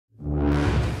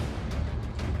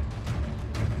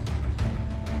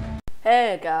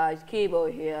Hey guys,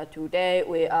 Kiebo here. Today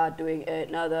we are doing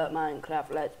another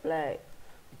Minecraft Let's Play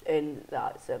in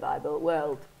that survival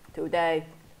world. Today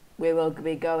we will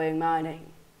be going mining.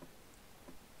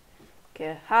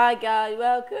 Okay, hi guys,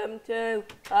 welcome to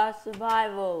our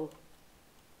survival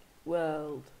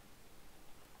world.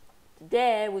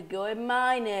 Today we're going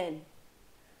mining.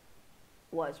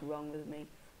 What's wrong with me?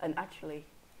 And actually,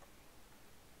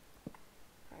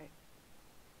 right,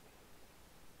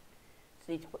 just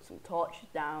need to put some torches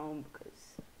down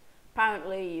because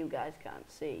apparently you guys can't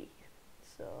see.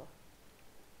 So,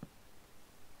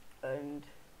 and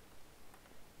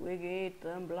we need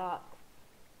them block.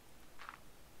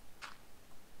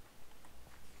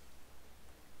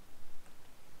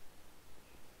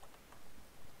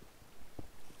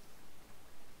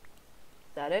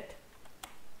 Is that it?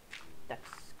 That's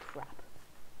crap.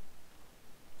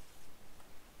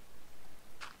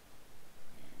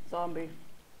 Zombie.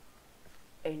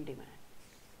 Enderman.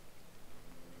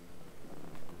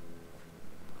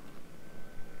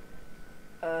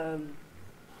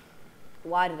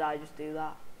 Why did I just do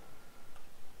that?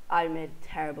 I made a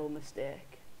terrible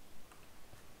mistake.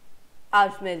 I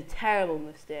just made a terrible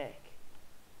mistake.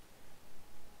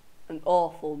 An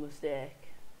awful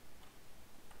mistake.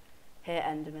 Hey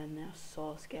Endermen, they're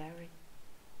so scary.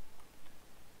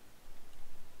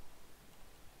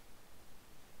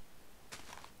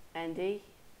 Andy,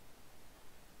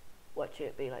 watch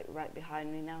it be like right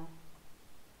behind me now.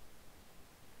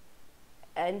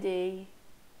 Andy.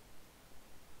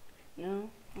 No?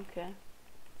 Okay.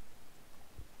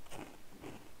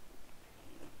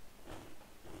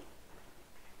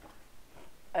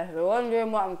 If you're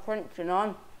wondering what I'm crunching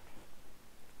on,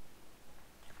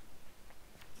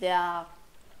 they are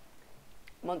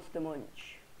Monster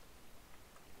Munch.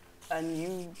 And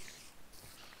you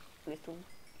little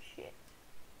shit.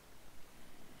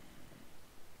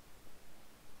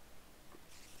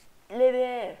 Live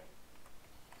here.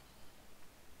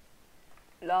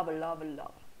 Lava, lava,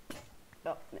 lava.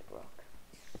 Oh, Nick Rock.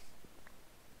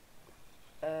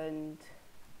 And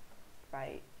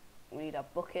right, we need a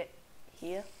bucket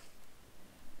here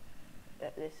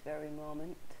at this very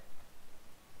moment.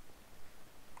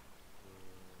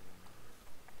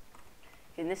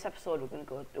 In this episode, we're gonna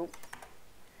go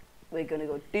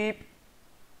deep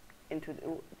into the.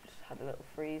 Oh, just had a little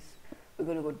freeze. We're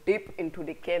gonna go deep into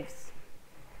the caves.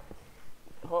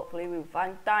 Hopefully, we'll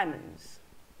find diamonds.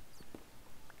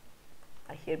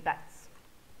 I hear bats.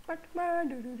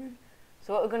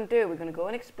 So what we're going to do, we're going to go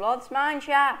and explore this mine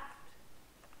shaft.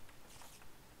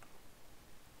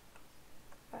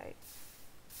 Right.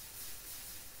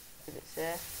 Is it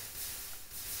safe?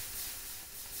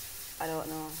 I don't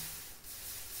know.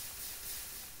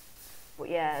 But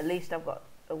yeah, at least I've got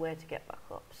a way to get back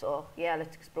up. So yeah,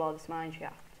 let's explore this mine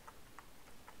shaft.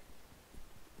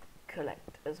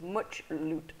 Collect as much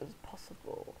loot as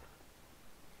possible.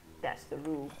 That's the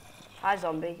rule. Hi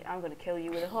zombie, I'm going to kill you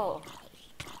with a hoe.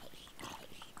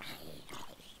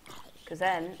 Because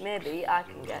then, maybe I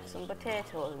can get some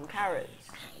potatoes and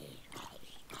carrots.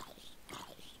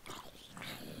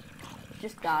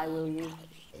 Just die, will you?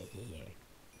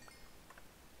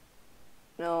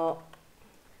 No.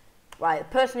 Right, the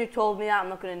person who told me that, I'm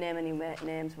not going to name any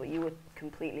names, but you were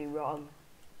completely wrong.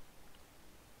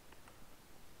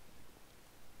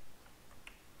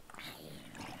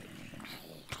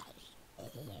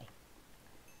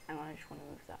 Hang on, I just want to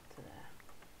move that to there.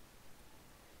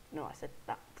 No, I said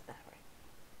that to there, right?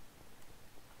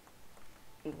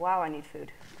 And wow, I need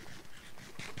food.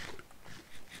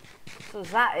 So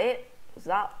is that it? Is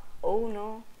that... Oh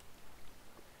no.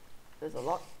 There's a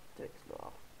lot to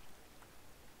explore.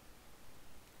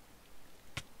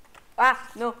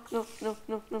 Ah! No, no, no,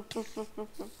 no, no, no, no, no,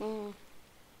 no, no.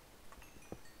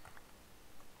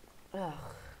 Ugh.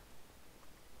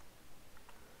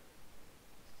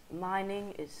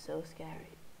 Mining is so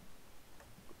scary.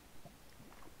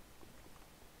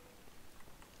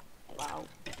 Wow.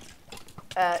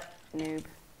 Noob.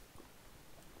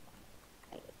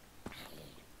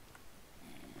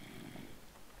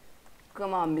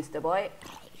 Come on, Mr. Boy.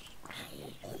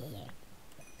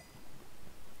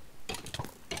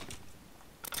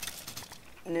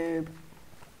 Noob.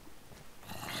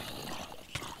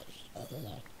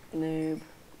 Noob.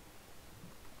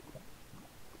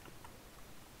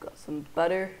 Got some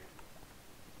butter.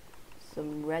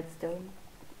 Some redstone.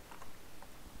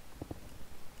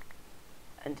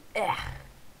 And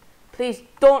please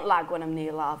don't lag when I'm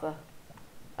near lava.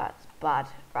 That's bad.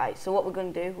 Right, so what we're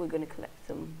going to do, we're going to collect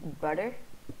some butter.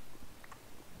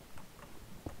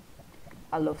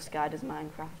 I love Skyders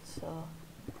Minecraft, so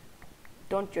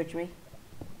don't judge me.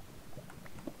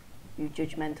 You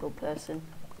judgmental person.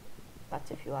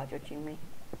 That's if you are judging me.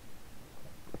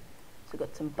 So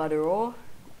got some butter ore.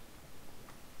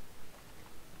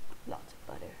 Lots of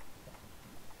butter.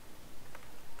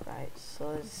 Right,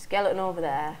 so there's a skeleton over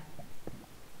there.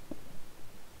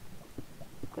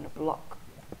 I'm gonna block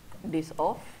this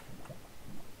off.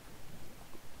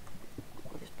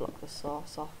 I'll just block the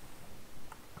source off.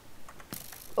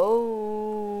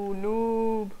 Oh,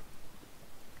 noob.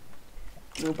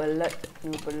 Noob alert,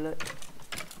 noob alert.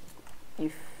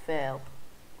 You fail.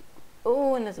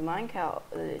 Oh, and there's a minecart,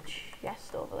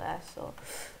 chest over there, so.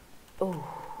 Oh.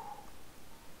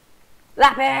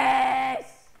 Lapis!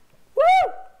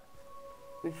 Woo!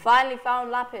 We finally found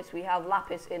lapis. We have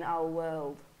lapis in our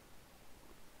world.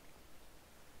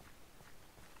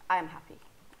 I am happy.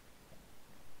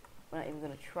 We're not even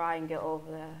going to try and get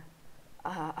over there.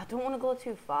 I don't want to go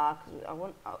too far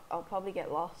because I'll probably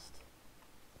get lost.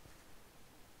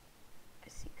 I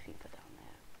see creeper down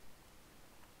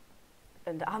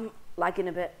there. And I'm lagging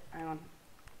a bit. Hang on.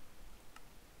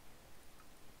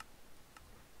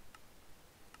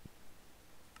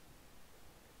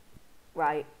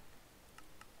 Right.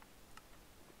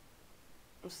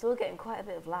 I'm still getting quite a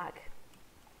bit of lag.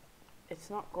 It's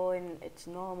not going its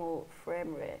normal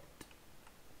frame rate.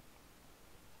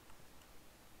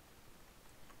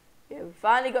 Yeah, we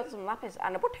finally got some lapis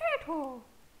and a potato.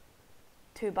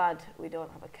 Too bad we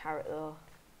don't have a carrot though.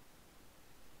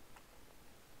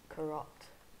 Carrot.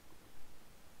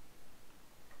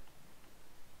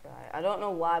 Right, I don't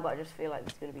know why, but I just feel like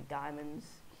there's going to be diamonds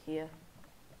here.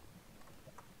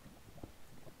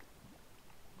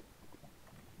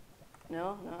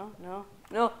 No, no, no,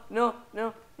 no, no,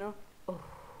 no, no. Oh.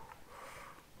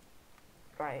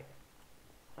 Right.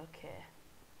 Okay.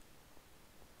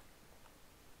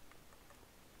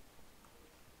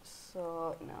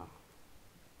 So, no.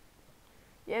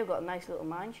 Yeah, we've got a nice little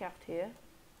mine shaft here.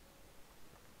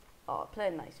 Oh,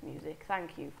 playing nice music.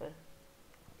 Thank you for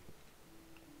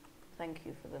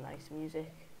the nice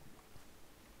music.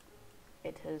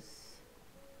 It has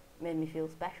made me feel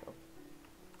special.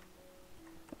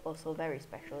 Also very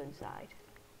special inside.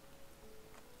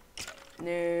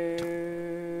 No.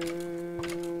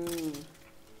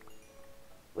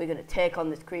 We're gonna take on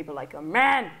this creeper like a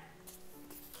man.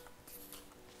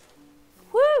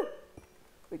 Woo!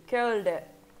 We killed it.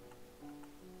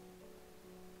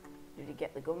 Did he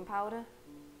get the gunpowder?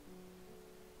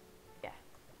 Yeah.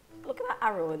 Look at that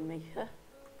arrow in me, huh?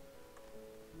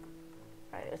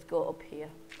 Right, let's go up here.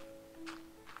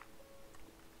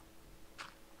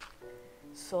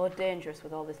 So dangerous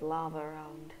with all this lava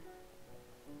around.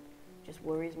 Just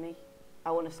worries me.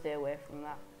 I want to stay away from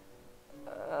that.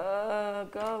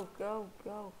 Go, go,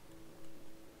 go.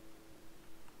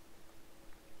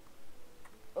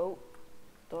 Oh,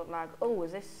 don't lag. Oh,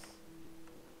 is this?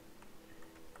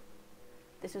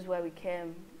 This is where we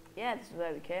came. Yeah, this is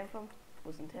where we came from,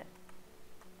 wasn't it?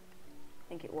 I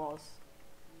think it was.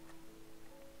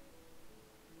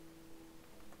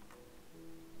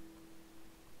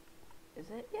 Is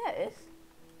it? Yeah, it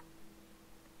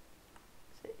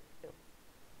is.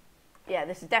 Yeah,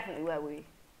 this is definitely where we...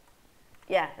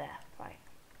 Yeah, there, right.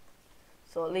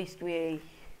 So at least we...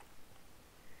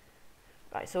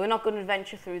 Right, so we're not going to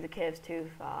venture through the caves too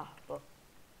far, but,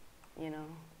 you know...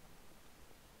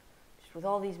 Just with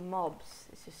all these mobs,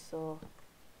 it's just so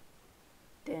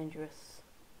dangerous.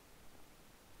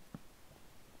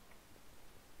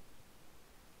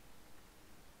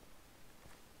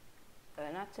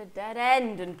 And that's a dead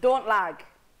end, and don't lag.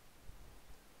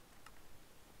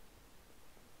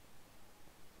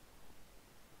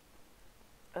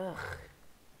 Ugh.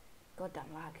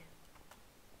 Goddamn lag.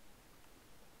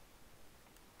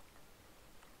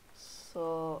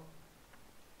 So,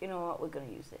 you know what, we're going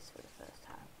to use this for the first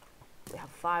time. We have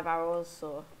 5 arrows,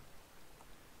 so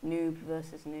noob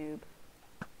versus noob.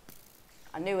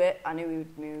 I knew it, I knew he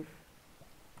would move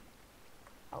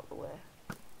out the way.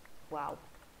 Wow.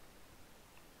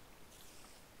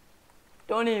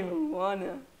 Don't even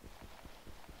wanna.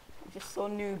 He's just so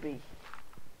newbie.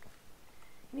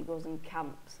 And he goes and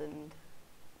camps and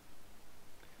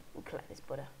we'll collect this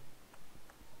butter.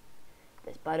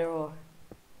 This butter ore.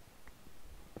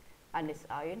 And this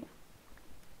iron.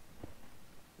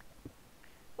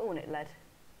 Oh, and it led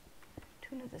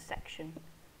to another section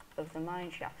of the mine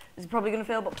shaft. This is probably gonna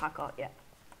fail, but pack out, yeah.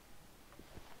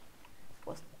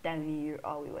 What's down here?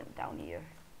 Oh, we went down here.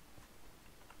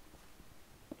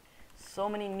 So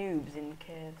many noobs in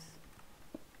caves.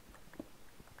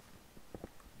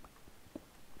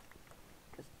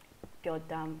 Because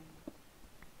goddamn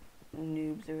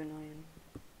noobs are annoying.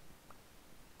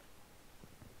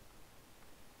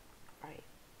 Right.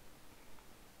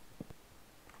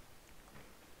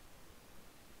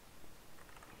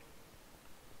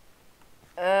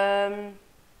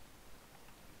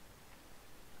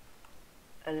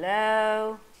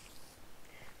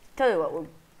 Tell you what,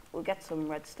 we'll get some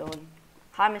redstone.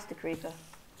 Hi, Mr. Creeper.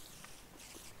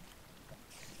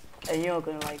 And you're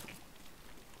gonna like...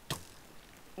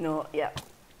 No, yeah,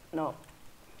 no.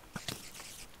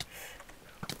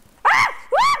 Ah!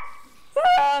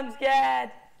 Ah! I'm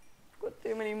scared. Got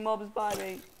too many mobs by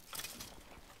me.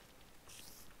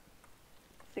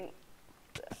 I think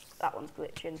that one's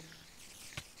glitching.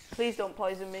 Please don't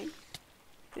poison me.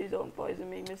 Please don't poison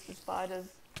me, Mr. Spiders.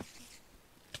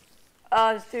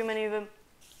 Oh, there's too many of them.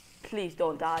 Please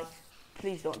don't die.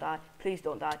 Please don't die. Please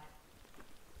don't die.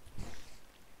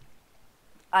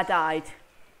 I died.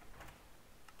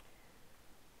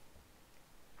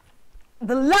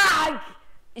 The lag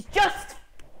is just...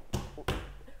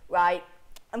 Right.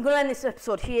 I'm going to end this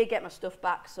episode here, get my stuff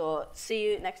back. So,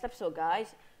 see you next episode,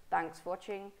 guys. Thanks for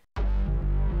watching.